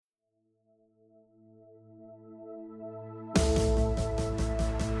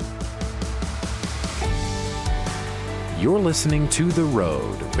You're listening to The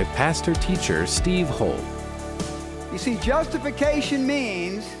Road with pastor-teacher Steve Holt. You see, justification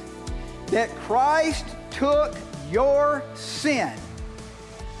means that Christ took your sin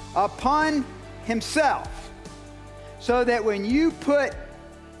upon himself so that when you put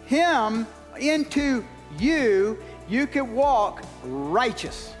him into you, you can walk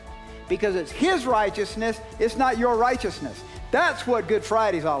righteous. Because it's his righteousness, it's not your righteousness. That's what Good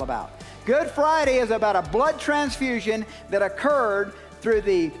Friday is all about. Good Friday is about a blood transfusion that occurred through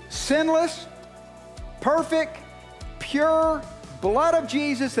the sinless, perfect, pure blood of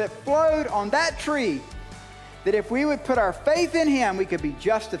Jesus that flowed on that tree, that if we would put our faith in him, we could be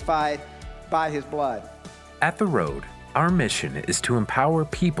justified by his blood. At The Road, our mission is to empower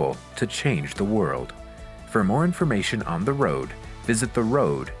people to change the world. For more information on The Road, visit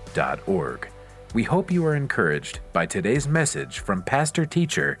theroad.org. We hope you are encouraged by today's message from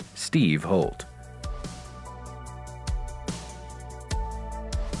pastor-teacher Steve Holt.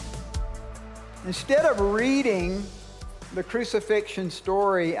 Instead of reading the crucifixion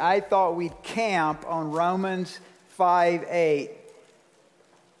story, I thought we'd camp on Romans 5:8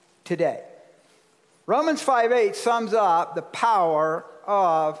 today. Romans 5:8 sums up the power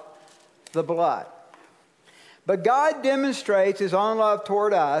of the blood. But God demonstrates his own love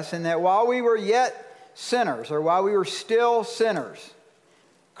toward us in that while we were yet sinners, or while we were still sinners,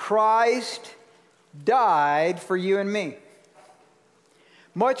 Christ died for you and me.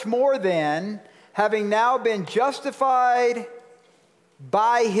 Much more than having now been justified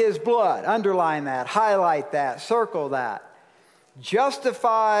by his blood. Underline that, highlight that, circle that.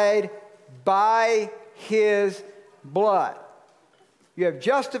 Justified by his blood. You have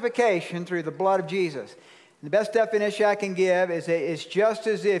justification through the blood of Jesus. The best definition I can give is it's just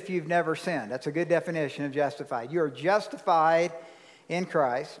as if you've never sinned. That's a good definition of justified. You are justified in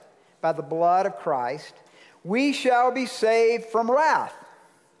Christ by the blood of Christ. We shall be saved from wrath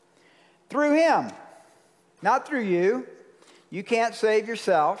through him, not through you. You can't save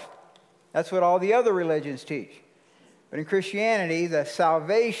yourself. That's what all the other religions teach. But in Christianity, the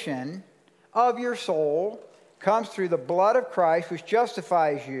salvation of your soul comes through the blood of Christ, which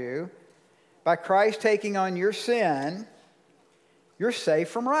justifies you. By Christ taking on your sin, you're saved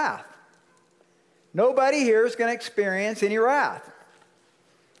from wrath. Nobody here is going to experience any wrath.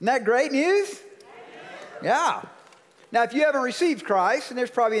 Isn't that great news? Yeah. Now, if you haven't received Christ, and there's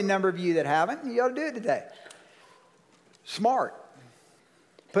probably a number of you that haven't, you ought to do it today. Smart.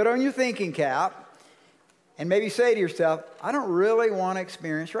 Put on your thinking cap and maybe say to yourself, I don't really want to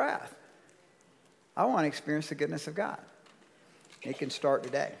experience wrath. I want to experience the goodness of God. It can start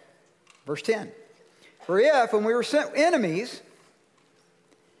today. Verse 10, for if, when we were enemies,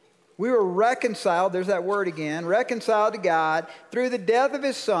 we were reconciled, there's that word again, reconciled to God through the death of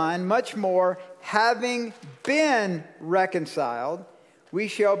his Son, much more, having been reconciled, we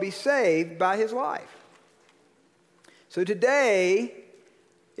shall be saved by his life. So today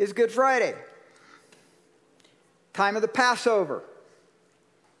is Good Friday, time of the Passover.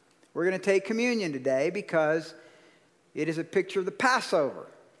 We're going to take communion today because it is a picture of the Passover,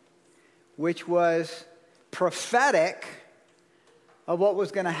 which was prophetic of what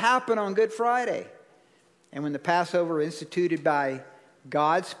was going to happen on Good Friday. And when the Passover instituted by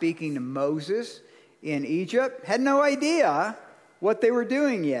God speaking to Moses in Egypt, had no idea what they were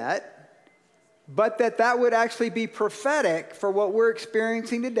doing yet, but that would actually be prophetic for what we're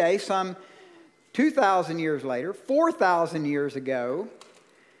experiencing today, some 2,000 years later, 4,000 years ago,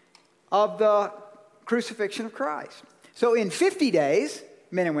 of the crucifixion of Christ. So in 50 days,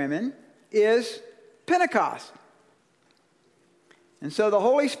 men and women, is Pentecost. And so the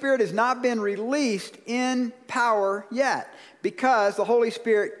Holy Spirit has not been released in power yet, because the Holy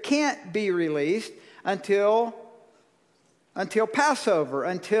Spirit can't be released until Passover,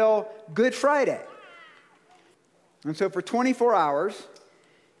 until Good Friday. And so for 24 hours,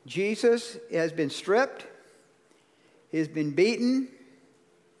 Jesus has been stripped, he has been beaten,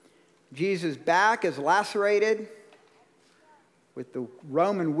 Jesus' back is lacerated with the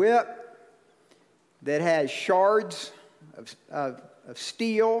Roman whip that has shards of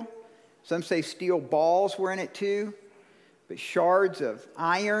steel. Some say steel balls were in it too, but shards of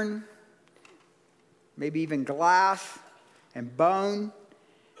iron, maybe even glass and bone.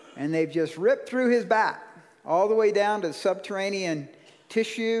 And they've just ripped through his back all the way down to the subterranean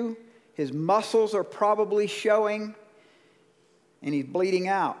tissue. His muscles are probably showing, and he's bleeding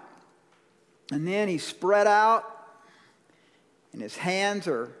out. And then he's spread out, and his hands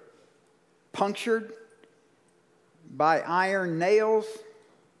are punctured by iron nails,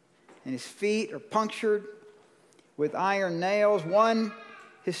 and his feet are punctured with iron nails. One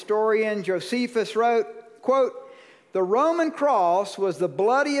historian, Josephus, wrote, quote, The Roman cross was the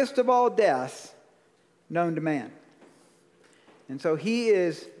bloodiest of all deaths known to man. And so he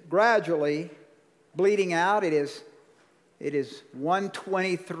is gradually bleeding out. It is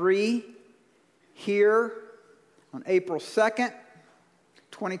 1:23 here on April 2nd,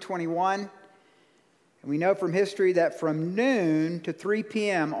 2021. And we know from history that from noon to 3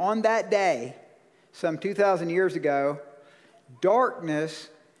 p.m. on that day, some 2,000 years ago, darkness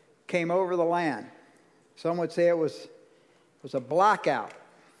came over the land. Some would say it was a blackout.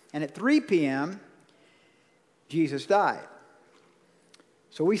 And at 3 p.m., Jesus died.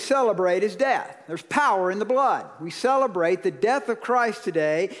 So we celebrate his death. There's power in the blood. We celebrate the death of Christ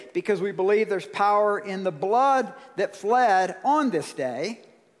today because we believe there's power in the blood that fled on this day.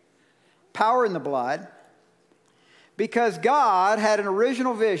 Power in the blood. Because God had an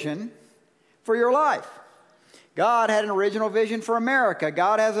original vision for your life. God had an original vision for America.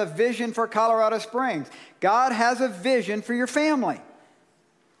 God has a vision for Colorado Springs. God has a vision for your family.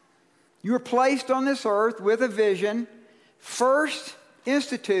 You were placed on this earth with a vision first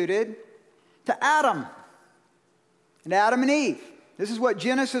instituted to Adam and Eve. This is what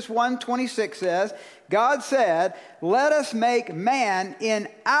Genesis 1:26 says. God said, "Let us make man in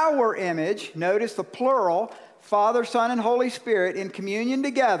our image." Notice the plural, Father, Son, and Holy Spirit in communion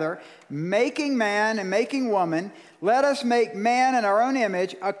together, making man and making woman. Let us make man in our own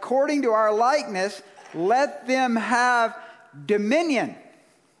image, according to our likeness. Let them have dominion.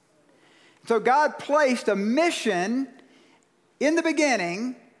 So God placed a mission in the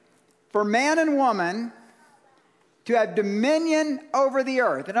beginning for man and woman to have dominion over the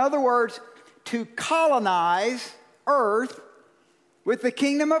earth. In other words, to colonize earth with the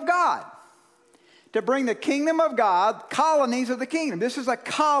kingdom of God. To bring the kingdom of God, colonies of the kingdom. This is a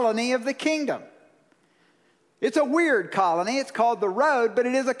colony of the kingdom. It's a weird colony. It's called the Road, but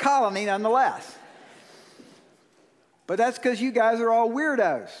it is a colony nonetheless. But that's because you guys are all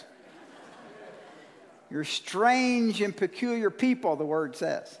weirdos. You're strange and peculiar people, the word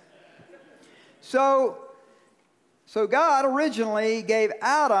says. So God originally gave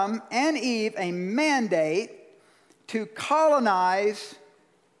Adam and Eve a mandate to colonize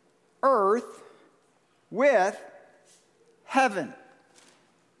earth with heaven.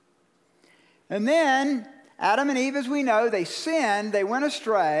 And then Adam and Eve, as we know, they sinned, they went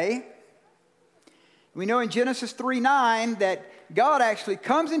astray. We know in Genesis 3:9 that God actually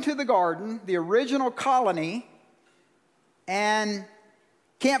comes into the garden, the original colony, and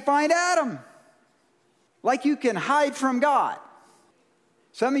can't find Adam. Like you can hide from God.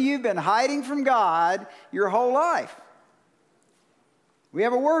 Some of you have been hiding from God your whole life. We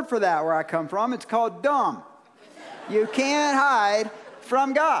have a word for that where I come from. It's called dumb. You can't hide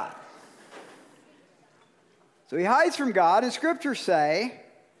from God. So he hides from God, and scriptures say,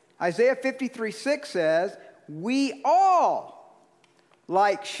 Isaiah 53:6 says, we all,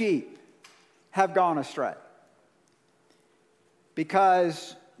 like sheep, have gone astray.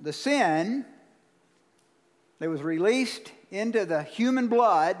 Because the sin that was released into the human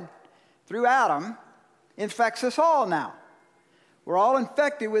blood through Adam infects us all now. We're all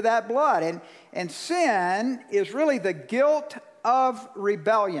infected with that blood. And sin is really the guilt of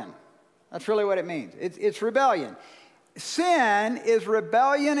rebellion. That's really what it means. It's rebellion. Sin is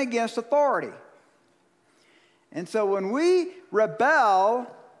rebellion against authority. And so when we rebel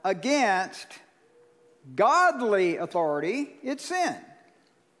against godly authority, it's sin.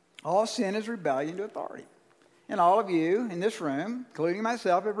 All sin is rebellion to authority. And all of you in this room, including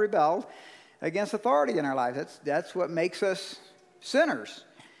myself, have rebelled against authority in our lives. That's what makes us sinners.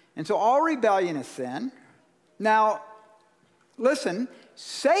 And so all rebellion is sin. Now, listen,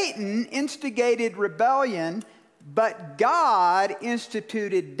 Satan instigated rebellion, but God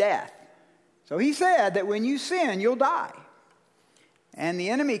instituted death. So he said that when you sin, you'll die. And the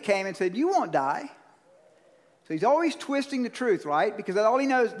enemy came and said, you won't die. So he's always twisting the truth, right? Because all he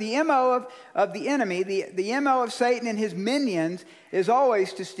knows, the MO of the enemy, the MO of Satan and his minions is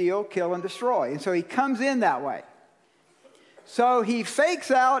always to steal, kill, and destroy. And so he comes in that way. So he fakes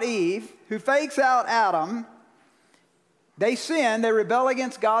out Eve, who fakes out Adam. They sin, they rebel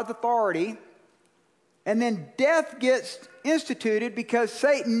against God's authority. And then death gets instituted because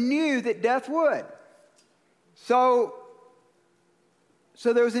Satan knew that death would. So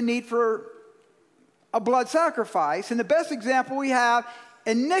there was a need for a blood sacrifice. And the best example we have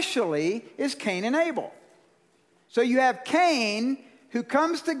initially is Cain and Abel. So you have Cain who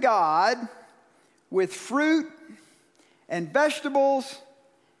comes to God with fruit and vegetables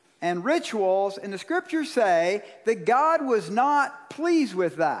and rituals. And the scriptures say that God was not pleased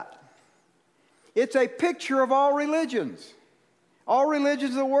with that. It's a picture of all religions. All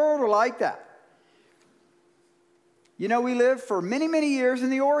religions of the world are like that. You know, we lived for many, many years in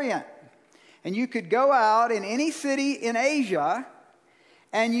the Orient. And you could go out in any city in Asia,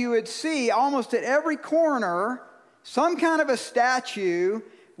 and you would see almost at every corner some kind of a statue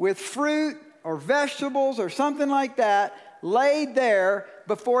with fruit or vegetables or something like that laid there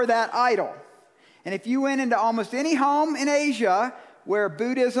before that idol. And if you went into almost any home in Asia where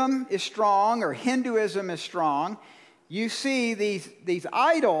Buddhism is strong or Hinduism is strong, you see these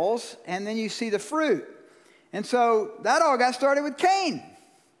idols, and then you see the fruit. And so that all got started with Cain.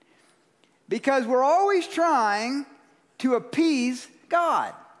 Because we're always trying to appease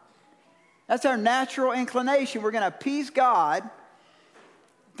God. That's our natural inclination. We're going to appease God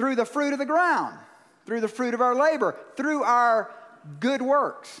through the fruit of the ground, through the fruit of our labor, through our good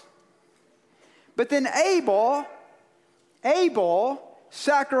works. But then Abel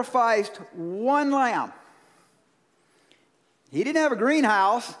sacrificed one lamb. He didn't have a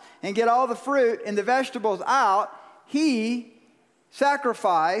greenhouse and get all the fruit and the vegetables out. He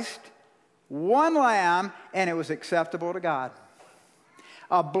sacrificed one lamb, and it was acceptable to God.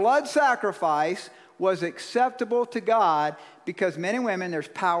 A blood sacrifice was acceptable to God because, men and women, there's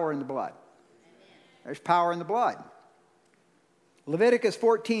power in the blood. There's power in the blood. Leviticus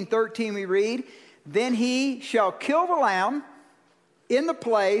 14:13 we read, "Then he shall kill the lamb in the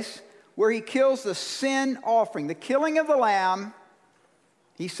place where he kills the sin offering." The killing of the lamb,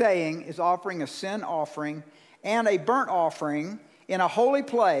 he's saying, is offering a sin offering and a burnt offering in a holy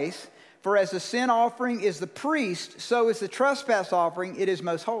place. For as the sin offering is the priest, so is the trespass offering, it is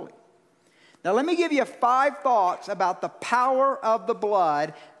most holy. Now let me give you 5 thoughts about the power of the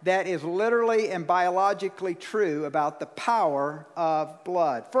blood that is literally and biologically true about the power of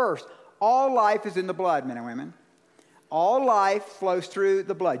blood. First, all life is in the blood, men and women. All life flows through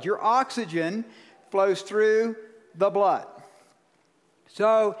the blood. Your oxygen flows through the blood.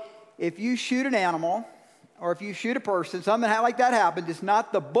 So if you shoot an animal, or if you shoot a person, something like that happens, it's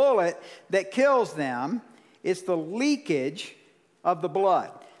not the bullet that kills them, it's the leakage of the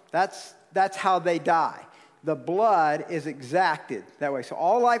blood. That's how they die. The blood is exacted that way. So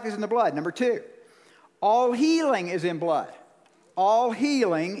all life is in the blood. Number 2, all healing is in blood. All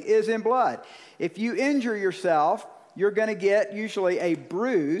healing is in blood. If you injure yourself, you're going to get usually a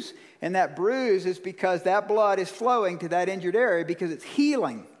bruise, and that bruise is because that blood is flowing to that injured area because it's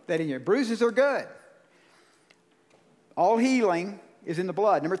healing that injury. Bruises are good. All healing is in the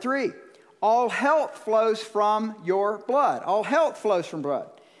blood. Number 3, all health flows from your blood. All health flows from blood.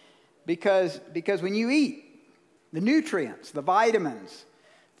 Because when you eat, the nutrients, the vitamins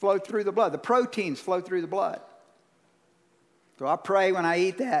flow through the blood. The proteins flow through the blood. So I pray when I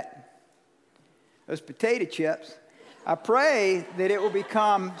eat those potato chips, I pray that it will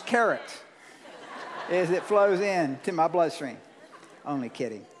become carrots as it flows in to my bloodstream. Only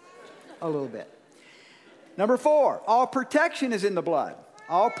kidding. A little bit. Number 4, all protection is in the blood.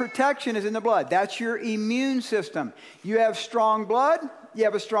 All protection is in the blood. That's your immune system. You have strong blood. You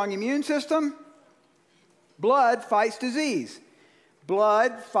have a strong immune system. Blood fights disease.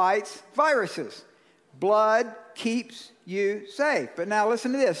 Blood fights viruses. Blood keeps you safe. But now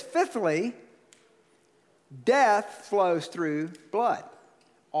listen to this. 5thly, death flows through blood.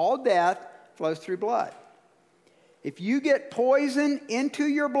 All death flows through blood. If you get poison into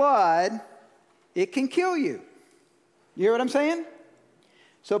your blood, it can kill you. You hear what I'm saying?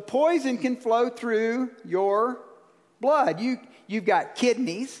 So poison can flow through your blood. You've got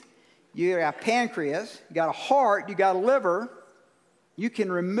kidneys, you got pancreas, you got a heart, you got a liver. You can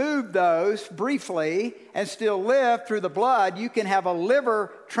remove those briefly and still live through the blood. You can have a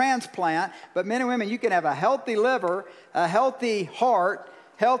liver transplant, but men and women, you can have a healthy liver, a healthy heart,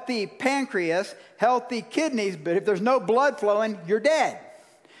 healthy pancreas, healthy kidneys, but if there's no blood flowing, you're dead.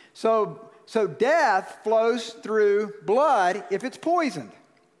 So death flows through blood if it's poisoned.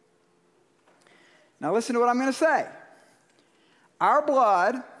 Now listen to what I'm going to say. Our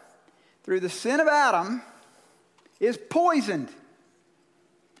blood, through the sin of Adam, is poisoned.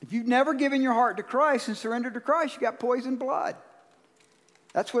 If you've never given your heart to Christ and surrendered to Christ, you got poisoned blood.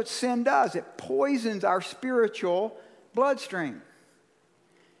 That's what sin does. It poisons our spiritual bloodstream.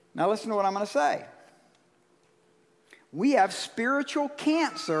 Now listen to what I'm going to say. We have spiritual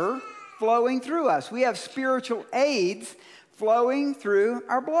cancer flowing through us. We have spiritual AIDS flowing through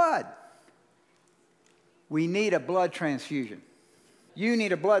our blood. We need a blood transfusion. You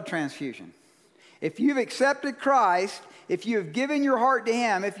need a blood transfusion. If you've accepted Christ, if you have given your heart to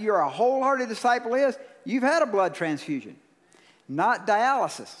Him, if you're a wholehearted disciple of His, you've had a blood transfusion, not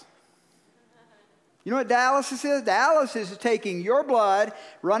dialysis. You know what dialysis is? Dialysis is taking your blood,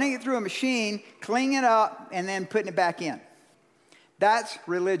 running it through a machine, cleaning it up, and then putting it back in. That's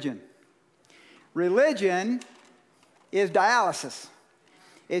religion. Religion is dialysis.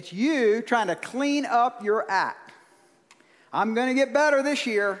 It's you trying to clean up your act. I'm going to get better this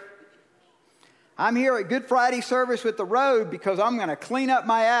year. I'm here at Good Friday service with the Road because I'm going to clean up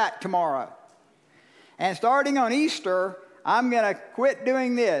my act tomorrow. And starting on Easter, I'm going to quit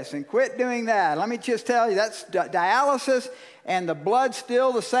doing this and quit doing that. Let me just tell you, that's dialysis, and the blood's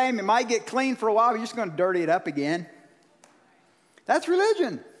still the same. It might get clean for a while, but you're just going to dirty it up again. That's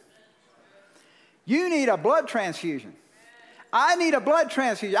religion. You need a blood transfusion. I need a blood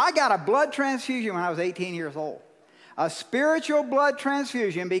transfusion. I got a blood transfusion when I was 18 years old. A spiritual blood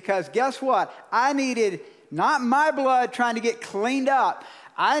transfusion, because guess what? I needed not my blood trying to get cleaned up.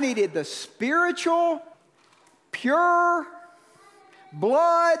 I needed the spiritual, pure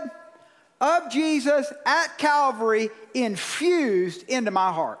blood of Jesus at Calvary infused into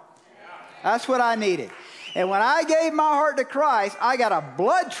my heart. That's what I needed. And when I gave my heart to Christ, I got a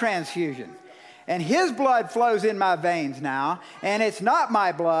blood transfusion. And His blood flows in my veins now. And it's not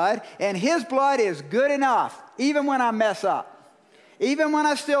my blood. And His blood is good enough. Even when I mess up. Even when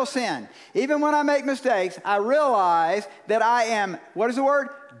I still sin. Even when I make mistakes. I realize that I am, what is the word?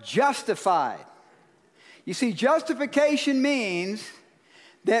 Justified. You see, justification means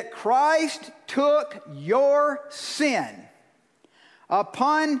that Christ took your sin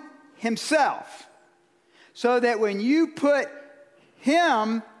upon Himself. So that when you put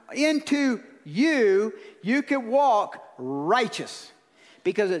Him into you, you could walk righteous.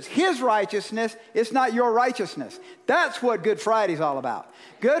 Because it's His righteousness, it's not your righteousness. That's what Good Friday is all about.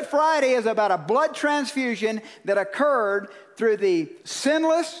 Good Friday is about a blood transfusion that occurred through the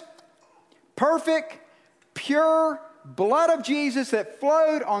sinless, perfect, pure blood of Jesus that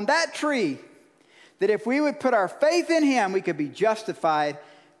flowed on that tree, that if we would put our faith in Him, we could be justified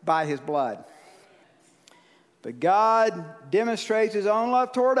by His blood. But God demonstrates His own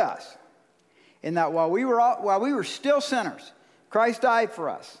love toward us in that while we were still sinners, Christ died for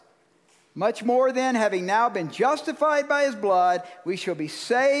us. Much more then, having now been justified by His blood, we shall be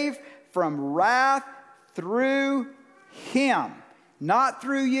saved from wrath through Him. Not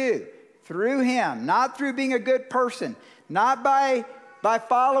through you, through Him. Not through being a good person. Not by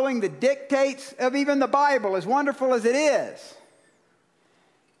following the dictates of even the Bible, as wonderful as it is.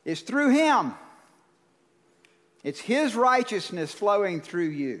 It's through Him. It's His righteousness flowing through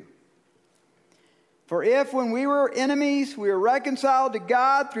you. For if when we were enemies, we were reconciled to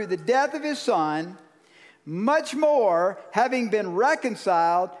God through the death of His Son, much more, having been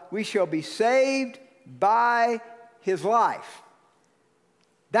reconciled, we shall be saved by His life.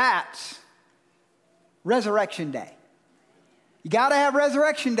 That's Resurrection Day. You got to have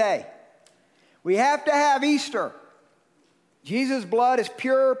Resurrection Day. We have to have Easter. Jesus' blood is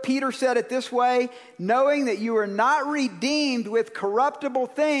pure. Peter said it this way, knowing that you are not redeemed with corruptible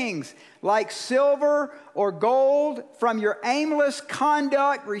things like silver or gold from your aimless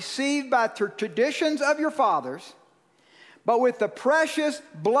conduct received by the traditions of your fathers, but with the precious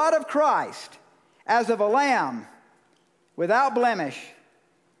blood of Christ as of a lamb without blemish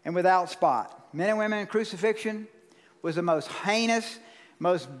and without spot. Men and women in crucifixion was the most heinous,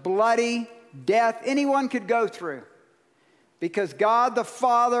 most bloody death anyone could go through. Because God the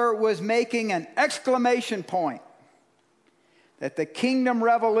Father was making an exclamation point that the kingdom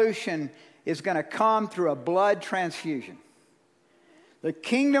revolution is going to come through a blood transfusion. The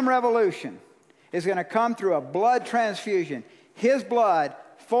kingdom revolution is going to come through a blood transfusion. His blood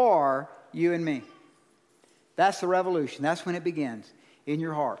for you and me. That's the revolution. That's when it begins in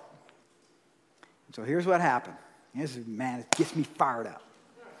your heart. And so here's what happened. Man, it gets me fired up.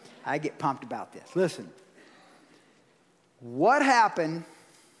 I get pumped about this. Listen. What happened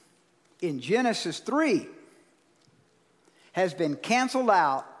in Genesis 3 has been canceled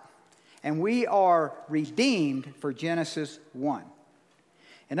out, and we are redeemed for Genesis 1.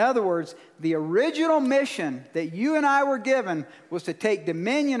 In other words, the original mission that you and I were given was to take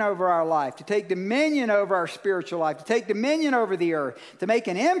dominion over our life, to take dominion over our spiritual life, to take dominion over the earth, to make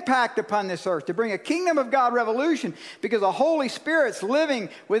an impact upon this earth, to bring a kingdom of God revolution, because the Holy Spirit's living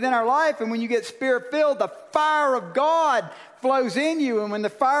within our life. And when you get Spirit-filled, the fire of God flows in you. And when the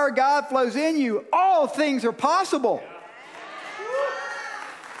fire of God flows in you, all things are possible.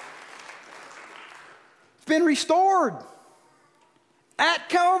 It's been restored. At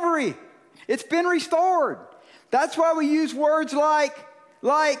Calvary, it's been restored. That's why we use words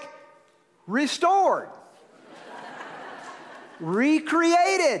like restored,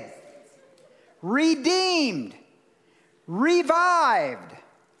 recreated, redeemed, revived,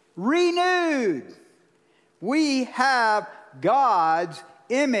 renewed. We have God's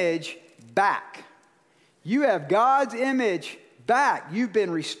image back. You have God's image back. You've been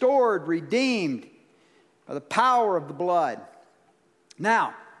restored, redeemed, or the power of the blood.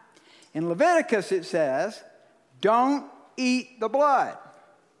 Now, in Leviticus it says, don't eat the blood.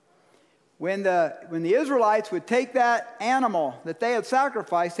 When the Israelites would take that animal that they had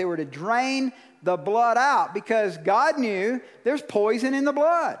sacrificed, they were to drain the blood out because God knew there's poison in the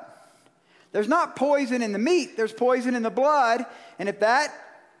blood. There's not poison in the meat, there's poison in the blood. And if that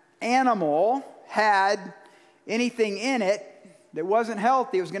animal had anything in it that wasn't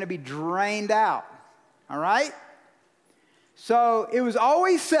healthy, it was going to be drained out. All right? So it was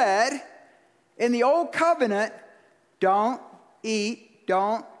always said in the Old Covenant, don't eat,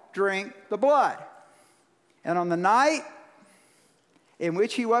 don't drink the blood. And on the night in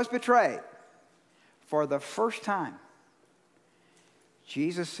which he was betrayed, for the first time,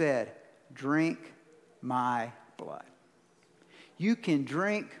 Jesus said, drink my blood. You can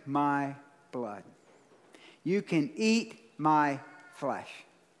drink my blood. You can eat my flesh.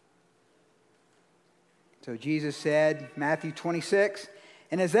 So Jesus said, Matthew 26,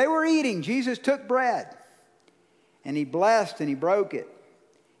 and as they were eating, Jesus took bread, and he blessed and he broke it.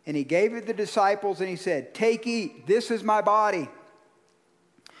 And he gave it to the disciples and he said, take, eat, this is my body.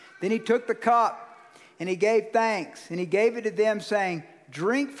 Then he took the cup and he gave thanks and he gave it to them saying,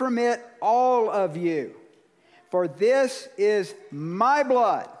 drink from it, all of you. For this is my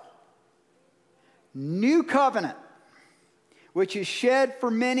blood, new covenant, which is shed for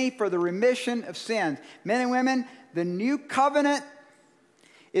many for the remission of sins. Men and women, the new covenant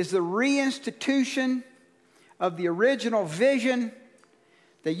is the reinstitution of the original vision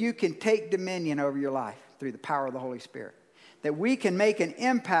that you can take dominion over your life through the power of the Holy Spirit. That we can make an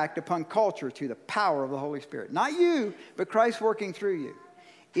impact upon culture through the power of the Holy Spirit. Not you, but Christ working through you.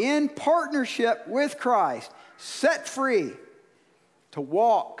 In partnership with Christ, set free to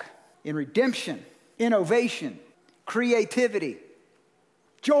walk in redemption, innovation, creativity,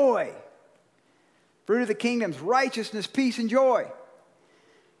 joy. Fruit of the kingdom's righteousness, peace, and joy.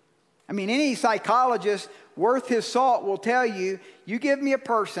 I mean, any psychologist worth his salt will tell you, you give me a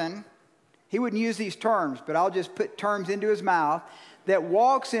person, he wouldn't use these terms, but I'll just put terms into his mouth, that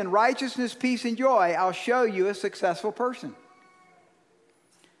walks in righteousness, peace, and joy, I'll show you a successful person.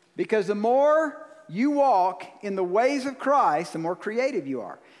 Because the more you walk in the ways of Christ, the more creative you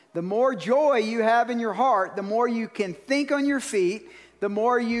are. The more joy you have in your heart, the more you can think on your feet, the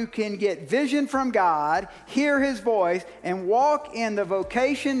more you can get vision from God, hear his voice, and walk in the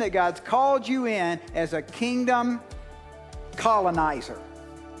vocation that God's called you in as a kingdom colonizer.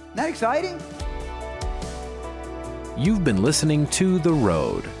 Isn't that exciting? You've been listening to The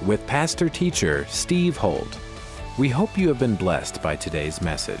Road with pastor-teacher Steve Holt. We hope you have been blessed by today's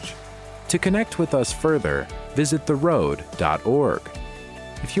message. To connect with us further, visit theroad.org.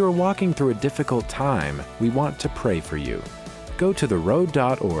 If you are walking through a difficult time, we want to pray for you. Go to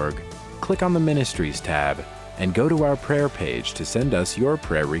theroad.org, click on the Ministries tab, and go to our prayer page to send us your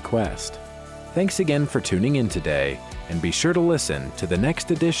prayer request. Thanks again for tuning in today, and be sure to listen to the next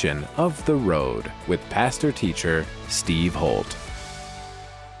edition of The Road with pastor-teacher Steve Holt.